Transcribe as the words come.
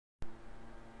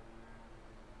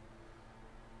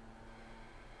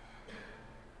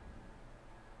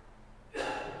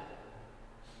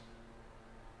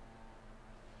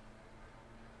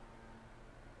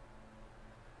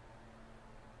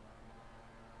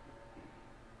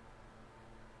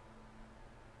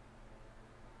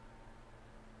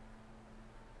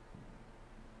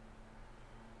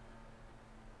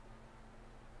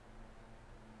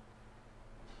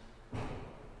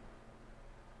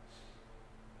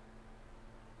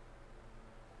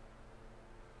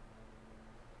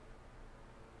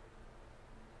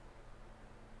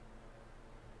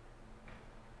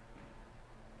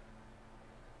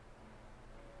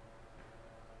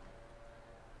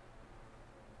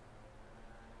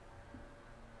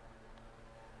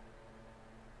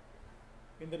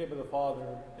the name of the Father,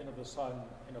 and of the Son,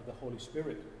 and of the Holy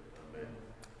Spirit. Amen.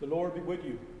 The Lord be with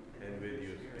you. And with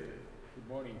your spirit. Good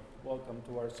morning. Welcome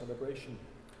to our celebration.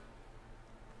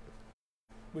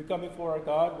 We come before our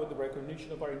God with the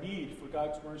recognition of our need for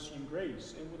God's mercy and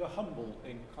grace, and with a humble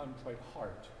and contrite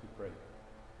heart we pray.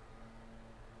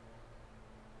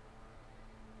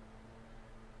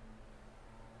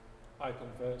 I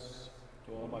confess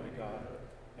to Almighty God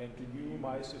and to you,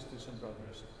 my sisters and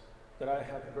brothers, that I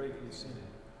have greatly sinned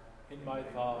in my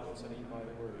thoughts and in my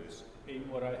words, in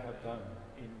what I have done,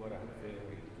 in what I have failed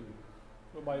to do.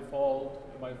 Through my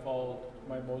fault,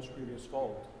 my most grievous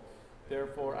fault.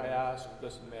 Therefore I ask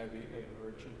Blessed Mary, ever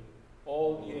Virgin,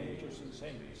 all the angels and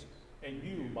saints, and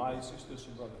you, my sisters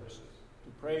and brothers,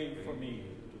 to pray for me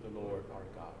to the Lord our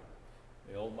God.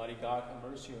 May Almighty God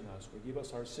have mercy on us, forgive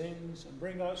us our sins, and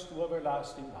bring us to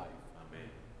everlasting life. Amen.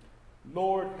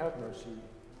 Lord, have mercy.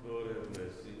 Lord, have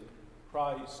mercy.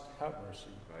 Christ, have mercy.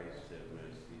 Christ, have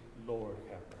mercy. Lord,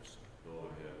 have mercy.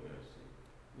 Lord, have mercy.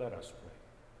 Let us pray.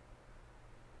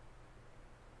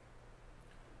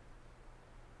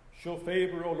 Show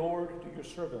favor, O Lord, to your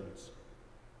servants,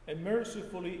 and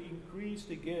mercifully increase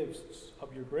the gifts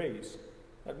of your grace,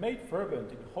 that made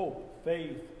fervent in hope,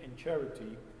 faith, and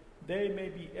charity, they may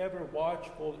be ever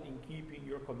watchful in keeping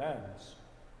your commands.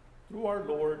 Through our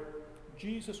Lord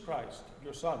Jesus Christ,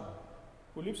 your Son,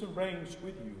 who lives and reigns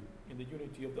with you in the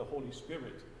unity of the Holy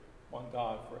Spirit, one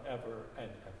God forever and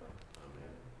ever.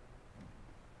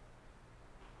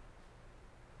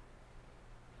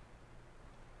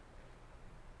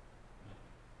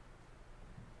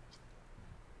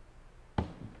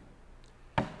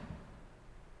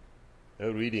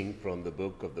 A reading from the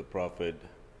book of the prophet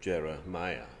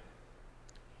Jeremiah.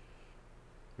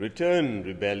 Return,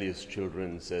 rebellious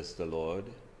children, says the Lord,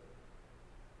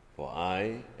 for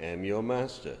I am your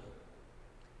master.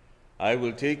 I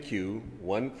will take you,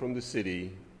 one from the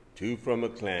city, two from a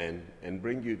clan, and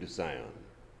bring you to Zion.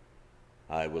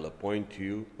 I will appoint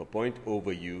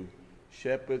over you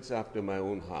shepherds after my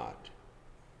own heart,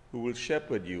 who will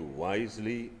shepherd you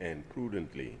wisely and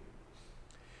prudently.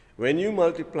 When you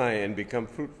multiply and become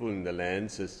fruitful in the land,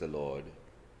 says the Lord,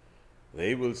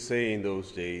 they will say in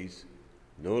those days,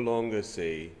 no longer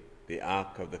say, the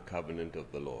ark of the covenant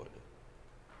of the Lord.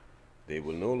 They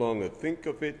will no longer think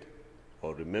of it,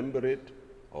 or remember it,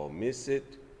 or miss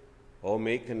it, or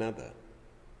make another.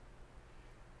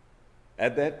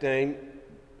 At that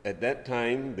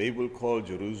time, they will call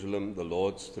Jerusalem the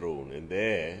Lord's throne, and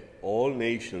there all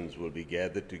nations will be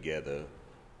gathered together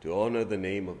to honor the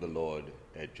name of the Lord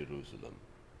at Jerusalem.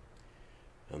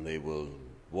 And they will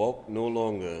walk no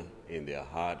longer in their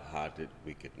hard-hearted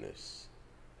wickedness.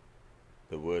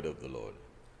 The word of the Lord.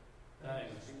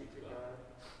 Thanks be to God.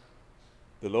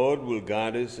 The Lord will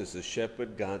guard us as a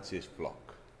shepherd guards his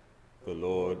flock. The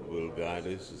Lord will guard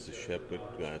us as a shepherd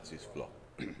guards his flock.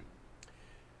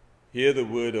 Hear the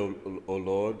word, O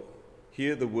Lord.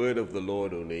 Hear the word of the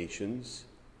Lord, O nations.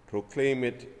 Proclaim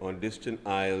it on distant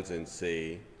isles and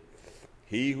say,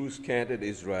 he who scattered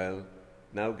Israel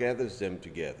now gathers them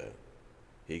together.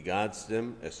 He guards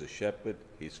them as a shepherd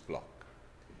his flock.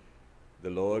 The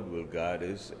Lord will guard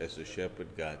us as a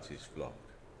shepherd guards his flock.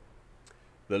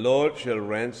 The Lord shall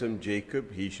ransom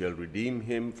Jacob, he shall redeem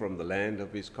him from the land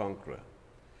of his conqueror.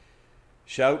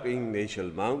 Shouting, they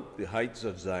shall mount the heights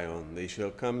of Zion, they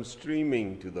shall come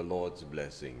streaming to the Lord's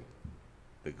blessing.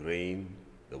 The grain,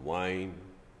 the wine,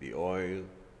 the oil,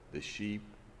 the sheep,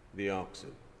 the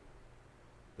oxen.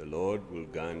 The Lord will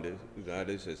guard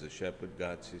us as a shepherd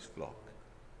guards his flock.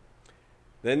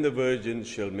 Then the virgins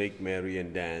shall make merry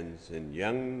and dance, and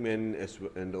young men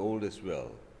and old as well.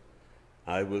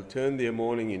 I will turn their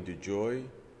mourning into joy.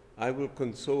 I will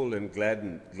console and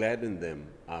gladden them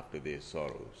after their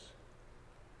sorrows.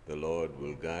 The Lord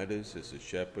will guard us as a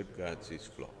shepherd guards his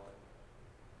flock.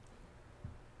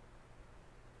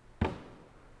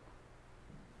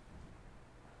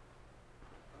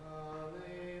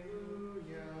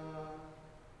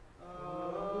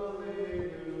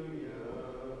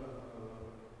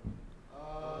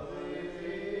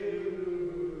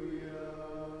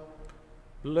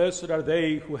 Blessed are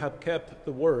they who have kept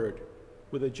the word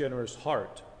with a generous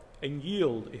heart and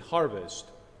yield a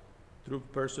harvest through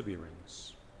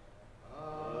perseverance.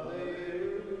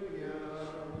 Alleluia.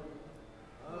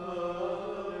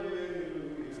 Alleluia.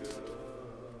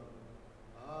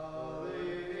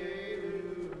 Alleluia.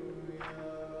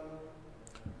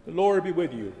 The Lord be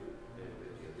with you.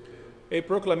 A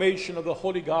proclamation of the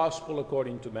Holy Gospel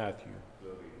according to Matthew.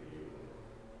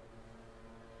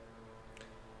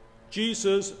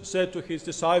 Jesus said to his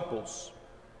disciples,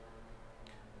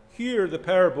 "Hear the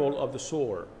parable of the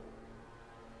sower.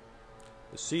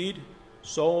 The seed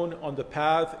sown on the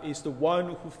path is the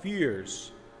one who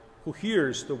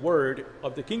hears the word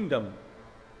of the kingdom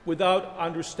without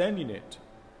understanding it.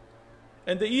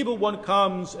 And the evil one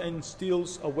comes and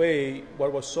steals away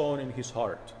what was sown in his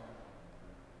heart.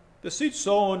 The seed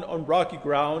sown on rocky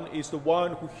ground is the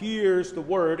one who hears the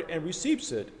word and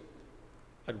receives it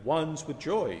at once with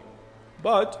joy.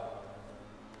 But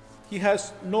he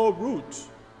has no root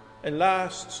and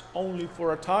lasts only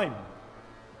for a time.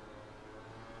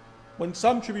 When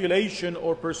some tribulation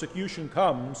or persecution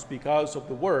comes because of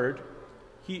the word,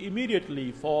 he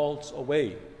immediately falls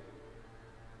away.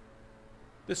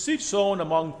 The seed sown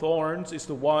among thorns is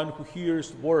the one who hears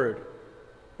the word,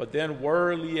 but then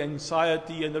worldly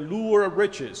anxiety and the lure of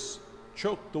riches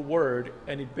choke the word,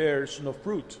 and it bears no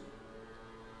fruit.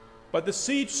 But the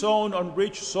seed sown on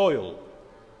rich soil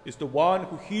is the one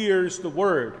who hears the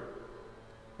word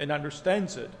and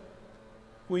understands it,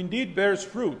 who indeed bears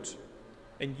fruit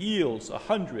and yields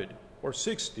 100 or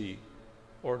 60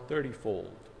 or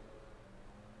 30-fold.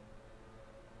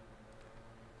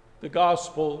 The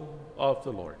Gospel of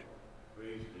the Lord.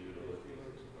 Praise to you, Lord.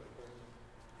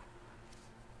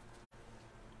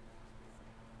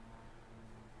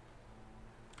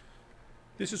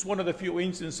 This is one of the few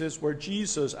instances where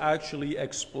Jesus actually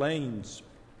explains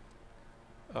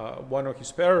one of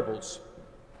his parables.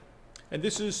 And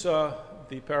this is the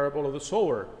parable of the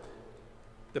sower.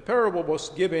 The parable was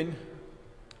given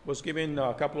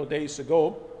a couple of days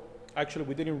ago. Actually,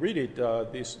 we didn't read it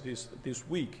this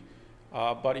week,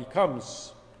 but it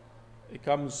comes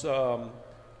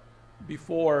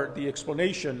before the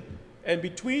explanation. And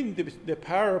between the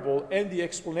parable and the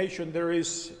explanation, there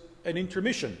is an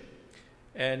intermission.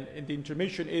 And the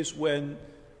intermission is when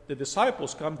the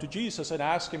disciples come to Jesus and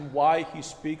ask him why he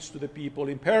speaks to the people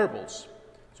in parables.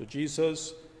 So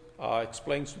Jesus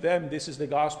explains to them, this is the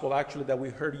gospel actually that we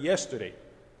heard yesterday.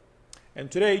 And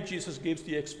today Jesus gives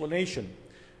the explanation.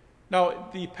 Now,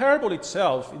 the parable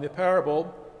itself, in the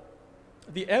parable,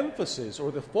 the emphasis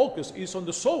or the focus is on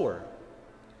the sower.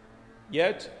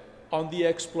 Yet, on the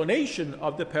explanation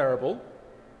of the parable,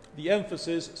 the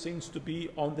emphasis seems to be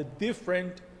on the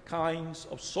different kinds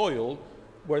of soil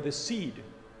where the seed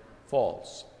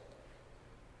falls.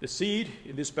 The seed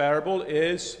in this parable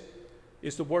is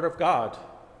the Word of God,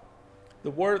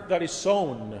 the Word that is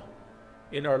sown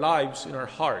in our lives, in our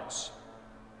hearts.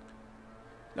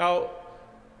 Now,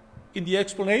 in the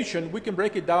explanation, we can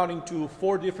break it down into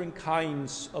 4 different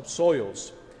kinds of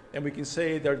soils, and we can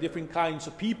say there are different kinds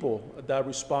of people that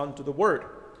respond to the Word.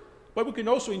 But we can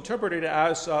also interpret it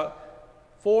as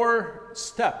 4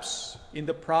 steps in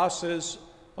the process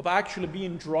of actually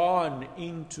being drawn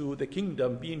into the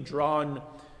kingdom, being drawn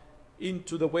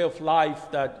into the way of life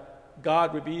that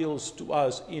God reveals to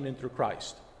us in and through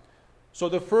Christ. So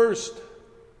the first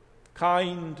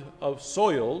kind of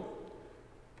soil,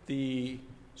 the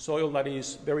soil that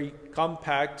is very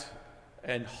compact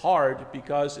and hard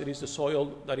because it is the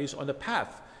soil that is on the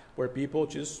path where people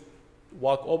just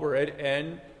walk over it,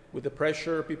 and with the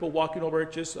pressure, people walking over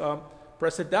it just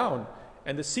press it down,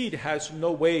 and the seed has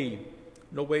no way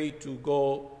to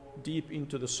go deep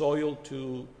into the soil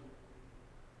to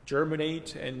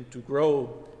germinate and to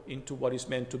grow into what is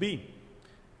meant to be.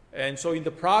 And so in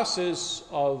the process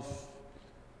of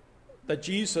that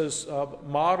Jesus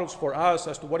models for us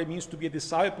as to what it means to be a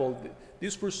disciple,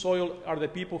 this first soil are the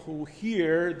people who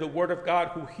hear the word of God,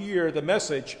 who hear the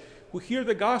message, who hear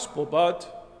the gospel,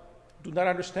 but do not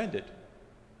understand it.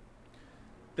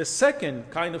 The second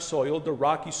kind of soil, the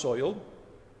rocky soil,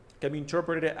 can be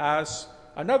interpreted as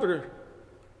another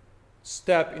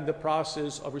step in the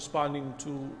process of responding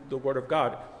to the Word of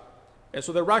God. And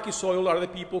so the rocky soil are the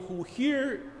people who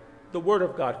hear the Word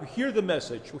of God, who hear the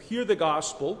message, who hear the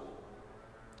gospel,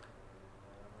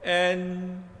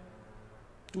 and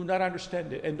do not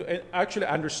understand it. And actually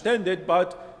understand it,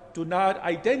 but do not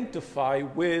identify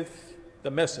with the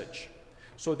message.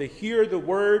 So they hear the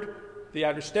Word, they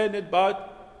understand it, but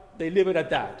they leave it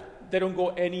at that. They don't go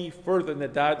any further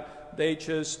than that. They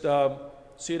just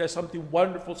see it as something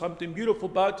wonderful, something beautiful,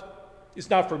 but it's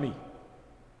not for me.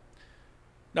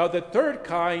 Now, the third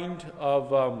kind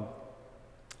of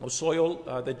soil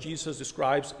that Jesus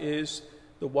describes is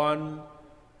the one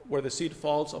where the seed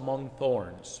falls among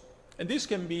thorns. And this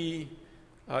can be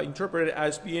interpreted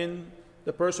as being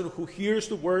the person who hears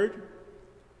the word,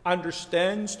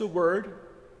 understands the word,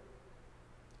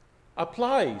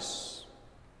 applies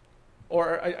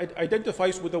or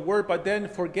identifies with the word, but then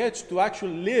forgets to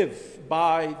actually live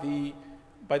by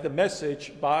the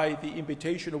message, by the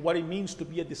invitation of what it means to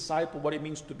be a disciple, what it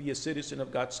means to be a citizen of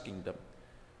God's kingdom.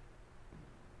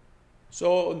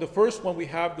 So in the first one, we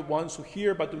have the ones who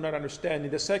hear but do not understand.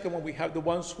 In the second one, we have the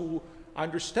ones who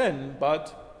understand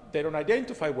but they don't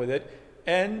identify with it.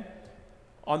 And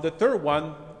on the third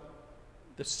one,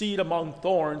 the seed among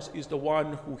thorns is the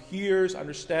one who hears,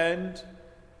 understands,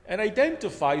 and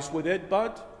identifies with it,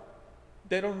 but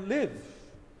they don't live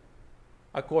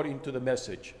according to the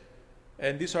message.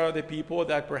 And these are the people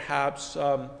that perhaps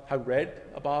have read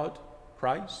about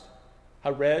Christ,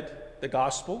 have read the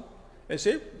gospel, and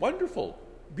say, wonderful,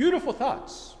 beautiful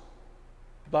thoughts.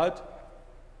 But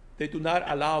they do not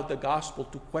allow the gospel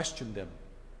to question them.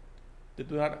 They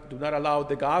do not allow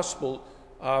the gospel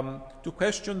to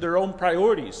question their own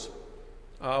priorities,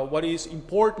 what is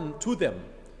important to them.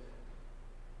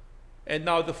 And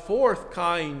now the fourth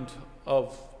kind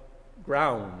of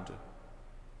ground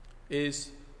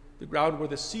is the ground where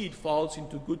the seed falls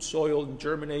into good soil and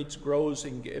germinates, grows,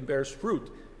 and bears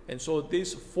fruit. And so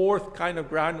this fourth kind of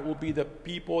ground will be the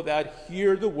people that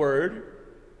hear the word,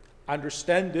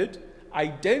 understand it,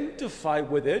 identify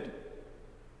with it,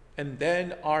 and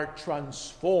then are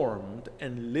transformed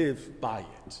and live by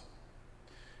it.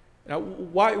 Now,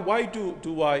 why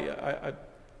do I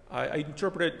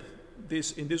interpret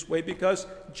this in this way? Because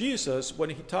Jesus,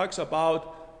 when he talks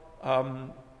about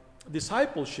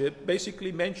discipleship,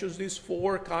 basically mentions these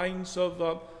four kinds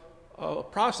of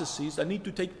processes that need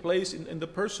to take place in the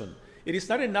person. It is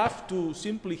not enough to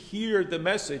simply hear the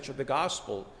message of the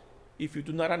gospel if you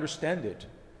do not understand it.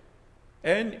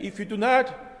 And if you do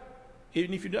not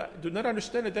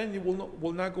understand it, then you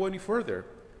will not go any further.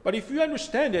 But if you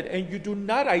understand it and you do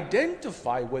not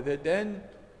identify with it, then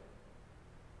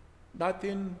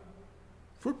nothing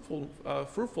fruitful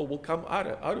will come out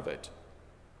of it.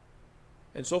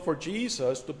 And so for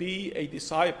Jesus to be a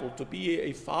disciple, to be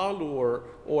a follower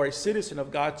or a citizen of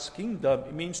God's kingdom,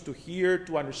 it means to hear,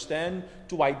 to understand,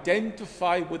 to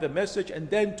identify with the message, and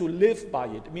then to live by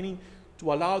it, meaning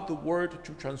to allow the word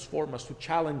to transform us, to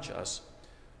challenge us,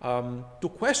 to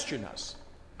question us.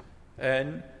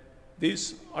 And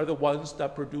these are the ones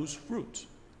that produce fruit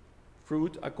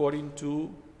according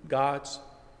to God's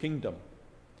kingdom.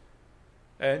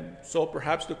 And so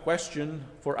perhaps the question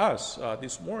for us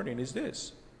this morning is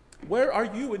this: where are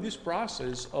you in this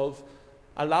process of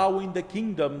allowing the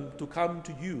kingdom to come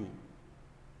to you,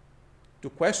 to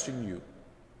question you,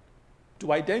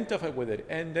 to identify with it,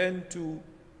 and then to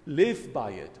live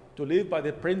by it, to live by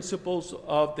the principles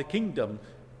of the kingdom?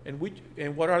 And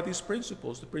what are these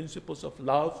principles? The principles of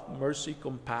love, mercy,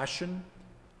 compassion,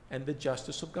 and the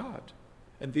justice of God.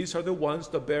 And these are the ones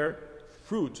that bear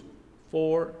fruit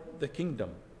for the kingdom.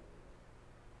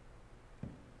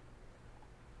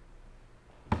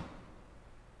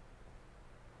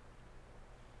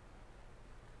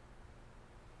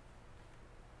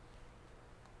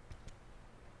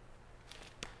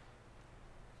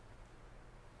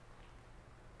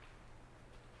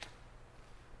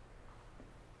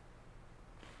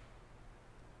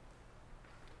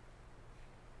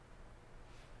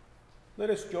 Let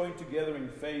us join together in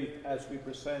faith as we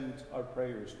present our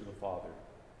prayers to the Father.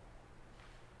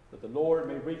 That the Lord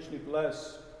may richly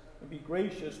bless and be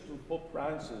gracious to Pope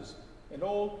Francis and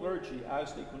all clergy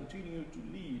as they continue to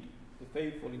lead the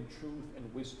faithful in truth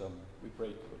and wisdom, we pray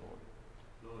to the Lord.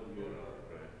 Lord, hear our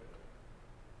prayer.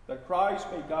 That Christ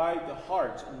may guide the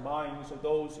hearts and minds of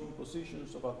those in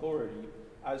positions of authority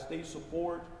as they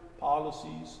support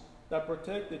policies that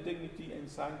protect the dignity and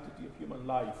sanctity of human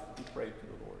life, we pray to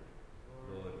the Lord.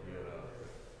 Lord, hear our prayer.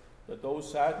 That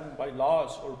those saddened by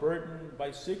loss or burdened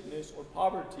by sickness or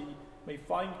poverty may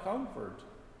find comfort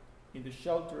in the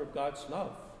shelter of God's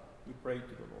love, we pray to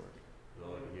the Lord.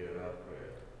 Lord, hear our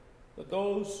prayer. That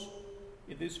those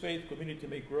in this faith community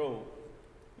may grow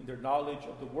in their knowledge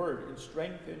of the Word and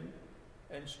strengthen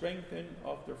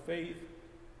of their faith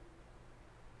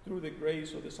through the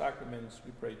grace of the sacraments,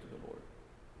 we pray to the Lord.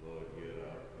 Lord, hear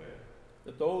our prayer.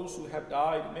 That those who have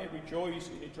died may rejoice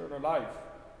in eternal life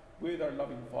with our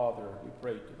loving Father, we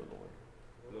pray to the Lord.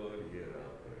 Lord, hear our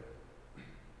prayer.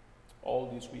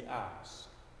 All this we ask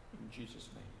in Jesus'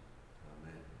 name.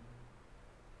 Amen.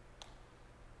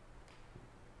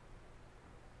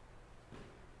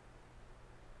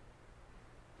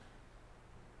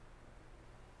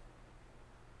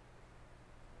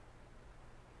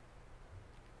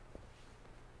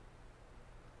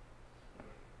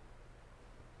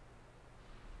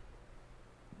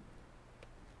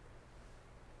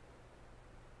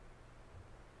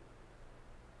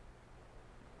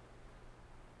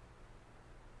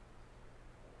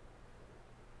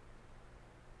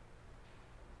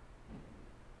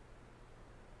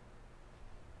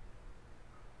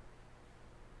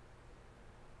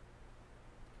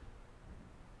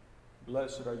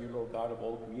 Blessed are you, Lord God of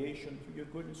all creation. Through your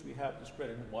goodness we have this bread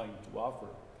and wine to offer.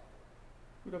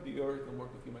 Fruit of the earth and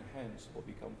work of human hands will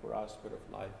become for us bread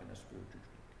of life and a spiritual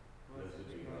drink. Blessed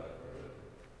be God forever.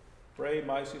 Pray,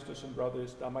 my sisters and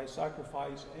brothers, that my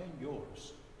sacrifice and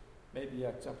yours may be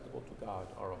acceptable to God,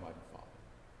 our Almighty Father.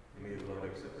 May the Lord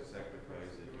accept the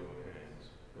sacrifice at your hands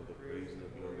for the praise and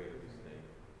the glory of his name,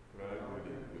 for our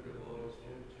good and good of all his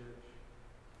church.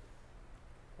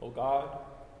 O God,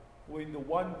 who in the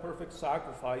one perfect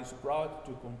sacrifice brought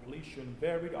to completion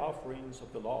varied offerings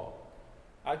of the law,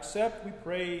 accept, we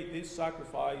pray, this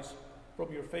sacrifice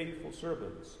from your faithful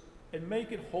servants, and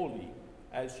make it holy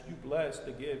as you bless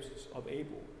the gifts of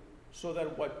Abel, so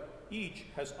that what each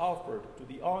has offered to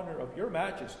the honor of your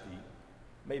majesty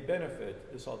may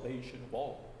benefit the salvation of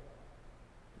all.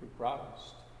 Through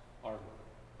Christ our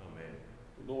Lord. Amen.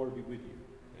 The Lord be with you.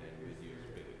 And with your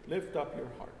spirit. Lift up your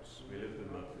hearts. We lift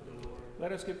them up to the Lord.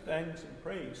 Let us give thanks and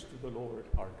praise to the Lord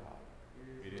our God.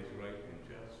 It is right and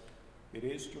just. It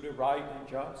is truly right and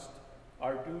just,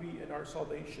 our duty and our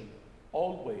salvation,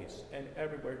 always and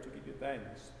everywhere to give you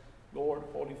thanks, Lord,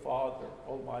 Holy Father,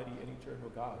 Almighty and eternal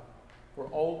God. For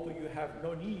although you have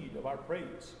no need of our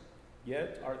praise,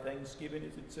 yet our thanksgiving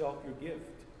is itself your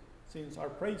gift, since our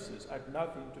praises add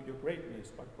nothing to your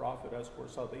greatness, but profit us for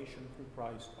salvation through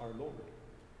Christ our Lord.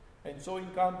 And so in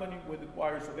company with the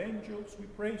choirs of angels, we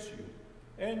praise you,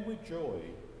 and with joy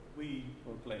we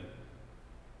proclaim,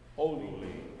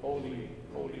 Holy, holy,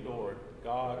 holy Lord,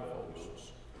 God of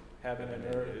hosts, heaven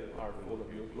and earth are full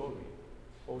of your glory.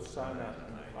 Hosanna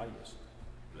in the highest.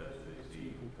 Blessed is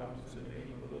He who comes in the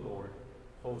name of the Lord.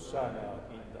 Hosanna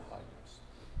in the highest.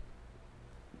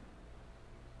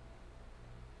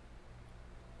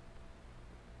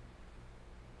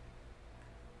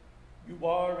 You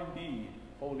are indeed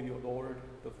holy, O Lord,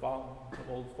 the fount of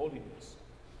all holiness.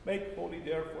 Make holy,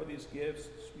 therefore, these gifts,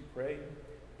 we pray,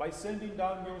 by sending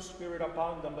down your Spirit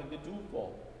upon them like the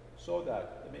dewfall, so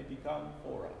that they may become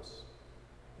for us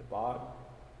the body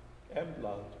and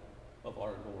blood of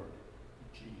our Lord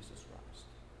Jesus Christ.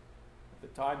 At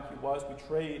the time he was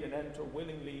betrayed and entered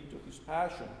willingly into his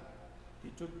passion, he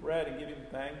took bread and giving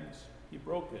thanks, he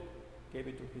broke it, gave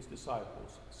it to his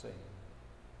disciples, saying,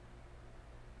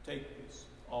 Take this,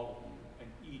 all of you,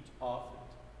 and eat of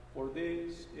it, for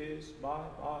this is my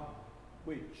body,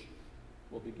 which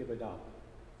will be given up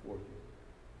for you.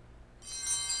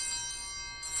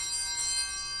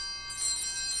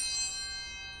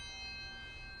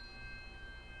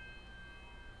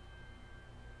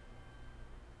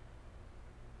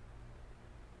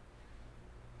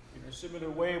 In a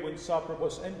similar way, when supper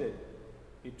was ended,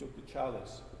 he took the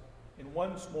chalice, and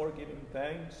once more giving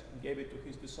thanks, and gave it to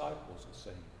his disciples,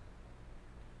 saying,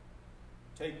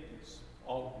 Take this,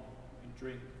 all of you, and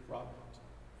drink from it,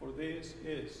 for this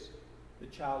is the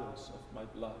chalice of my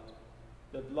blood,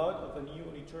 the blood of the new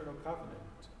and eternal covenant,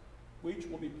 which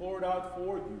will be poured out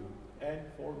for you and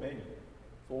for many,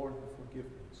 for the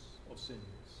forgiveness of sins.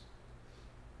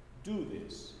 Do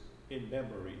this in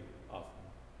memory of me.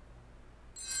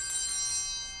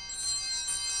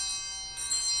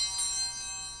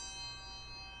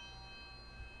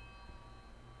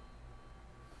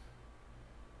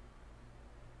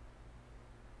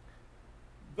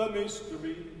 The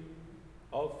mystery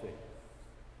of faith.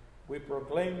 We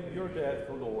proclaim your death,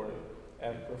 O Lord,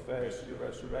 and profess your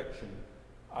resurrection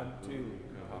until you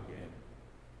come again.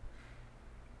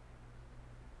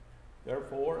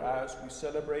 Therefore, as we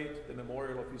celebrate the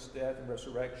memorial of his death and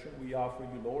resurrection, we offer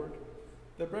you, Lord,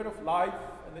 the bread of life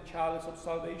and the chalice of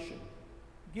salvation,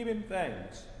 giving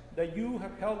thanks that you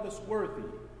have held us worthy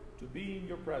to be in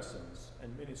your presence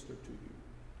and minister to you.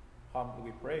 Humbly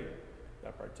we pray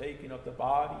that partaking of the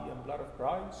body and blood of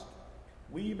Christ,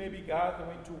 we may be gathered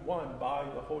into one by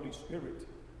the Holy Spirit.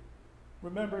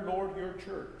 Remember, Lord, your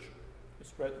church is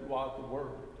spread throughout the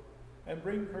world, and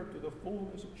bring her to the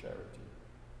fullness of charity,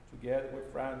 together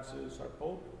with Francis, our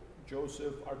Pope,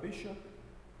 Joseph, our Bishop,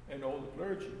 and all the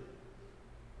clergy.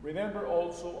 Remember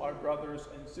also our brothers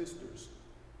and sisters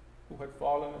who had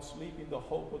fallen asleep in the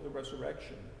hope of the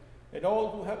resurrection, and all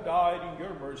who have died in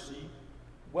your mercy.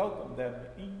 Welcome them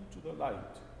into the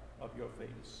light of your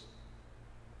face.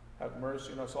 Have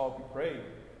mercy on us all, we pray,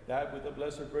 that with the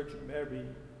Blessed Virgin Mary,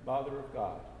 Mother of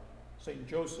God, Saint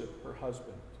Joseph, her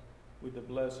husband, with the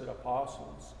blessed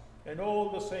apostles, and all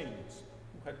the saints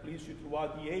who had pleased you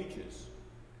throughout the ages,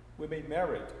 we may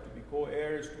merit to be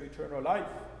co-heirs to eternal life,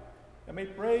 and may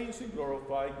praise and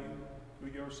glorify you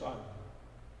through your Son,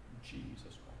 Jesus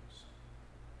Christ.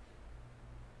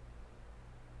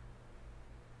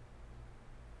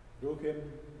 Through him,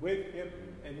 with him,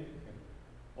 and in him,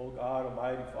 O God,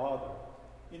 Almighty Father,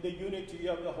 in the unity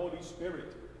of the Holy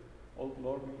Spirit. All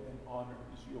glory and honor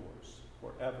is yours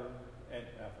forever and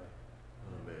ever.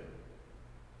 Amen.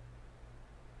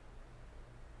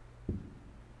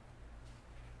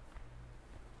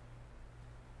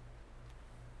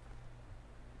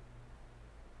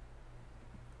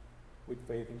 With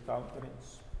faith and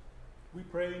confidence, we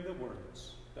pray in the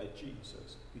words that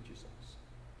Jesus teaches us.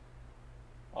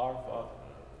 Our Father,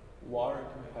 who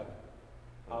art in heaven,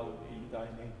 hallowed be thy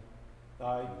name.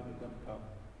 Thy kingdom come,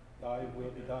 thy will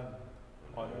be done,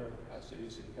 on earth as it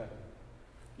is in heaven.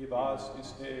 Give us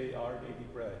this day our daily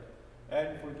bread,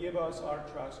 and forgive us our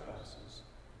trespasses,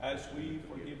 as we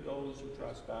forgive those who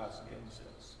trespass against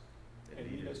us. And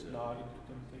lead us not into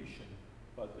temptation,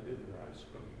 but deliver us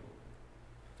from evil.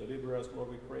 Deliver us,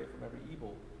 Lord, we pray, from every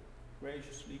evil.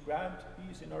 Graciously grant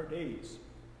peace in our days,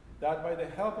 that by the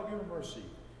help of your mercy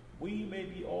we may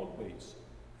be always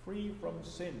free from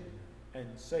sin and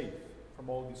safe from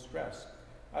all distress,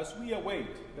 as we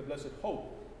await the blessed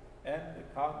hope and the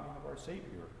coming of our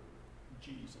Savior,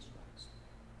 Jesus Christ.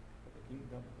 For the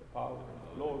kingdom, the power,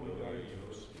 and the glory are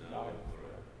yours, now and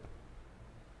forever.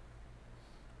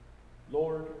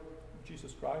 Lord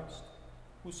Jesus Christ,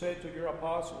 who said to your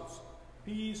apostles,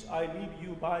 "Peace I leave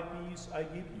you, my peace I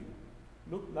give you,"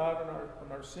 look not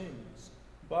on our sins,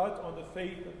 but on the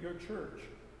faith of your church,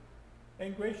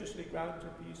 and graciously grant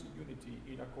her peace and unity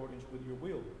in accordance with your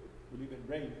will, who live and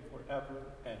reign forever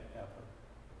and ever.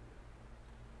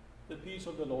 The peace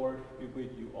of the Lord be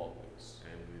with you always.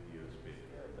 And with your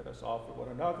spirit. Let us offer one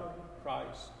another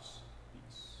Christ's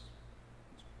peace.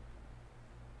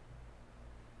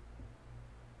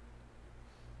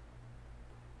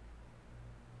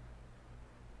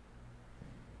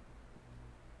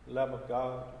 Lamb of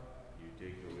God, You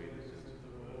take away the sins of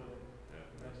the world.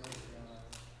 Have mercy on us.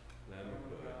 Lamb of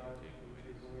God, you take away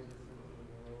the sins of the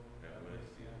world. Have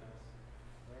mercy on us.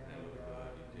 Lamb of God,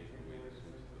 you take away the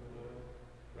sins of the world.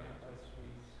 Grant us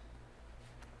peace.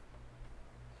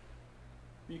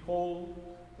 behold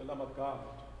the Lamb of God.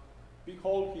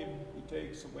 Behold him who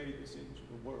takes away the sins of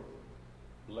the world.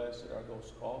 Blessed are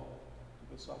those called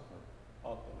to the supper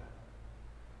of the Lamb.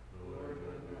 Lord,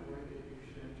 not worthy that you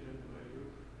should enter into my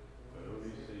roof, but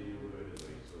only say your word and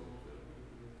my soul shall be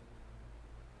healed.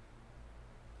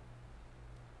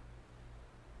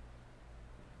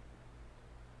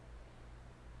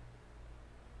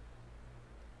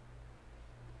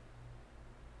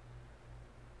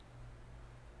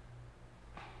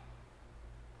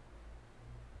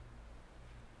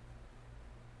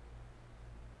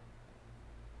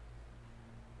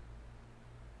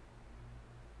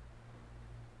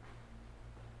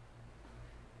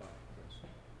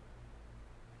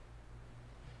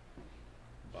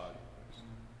 Body.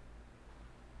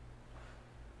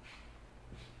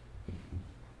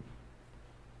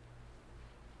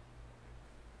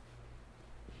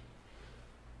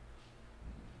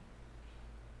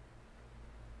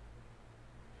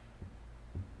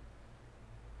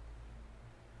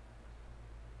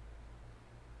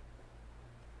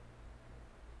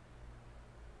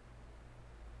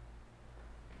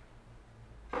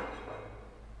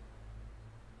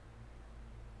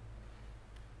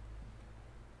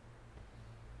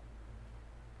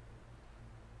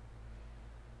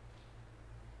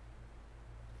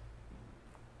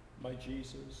 My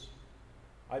Jesus,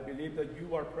 I believe that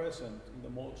you are present in the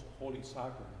most holy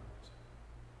sacrament.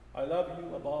 I love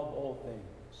you above all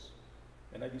things,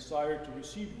 and I desire to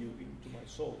receive you into my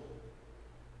soul.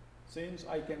 Since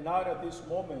I cannot at this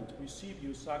moment receive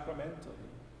you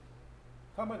sacramentally,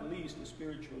 come at least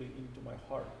spiritually into my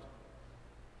heart.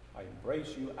 I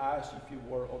embrace you as if you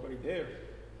were already there,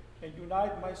 and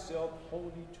unite myself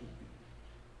wholly to you.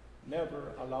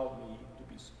 Never allow me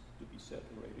to be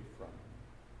separated from you.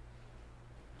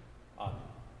 Amen.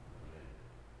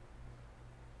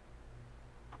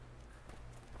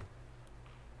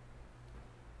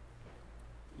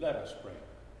 Let us pray.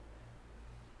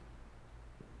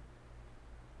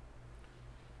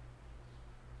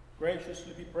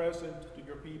 Graciously be present to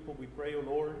your people, we pray, O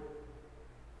Lord,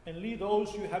 and lead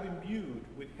those you have imbued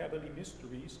with heavenly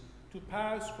mysteries to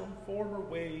pass from former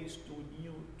ways to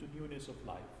newness of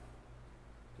life.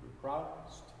 Through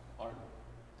Christ our Lord.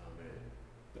 Amen.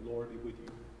 The Lord be with you.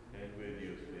 And with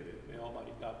your spirit. May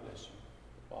Almighty God bless you,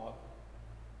 the Father,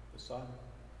 the Son,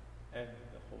 and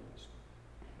the Holy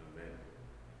Spirit. Amen.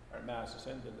 Our Mass is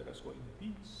ended. Let us go in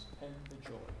peace and the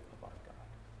joy of our God.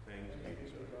 Thanks be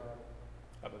to God.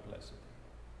 Have a blessed day.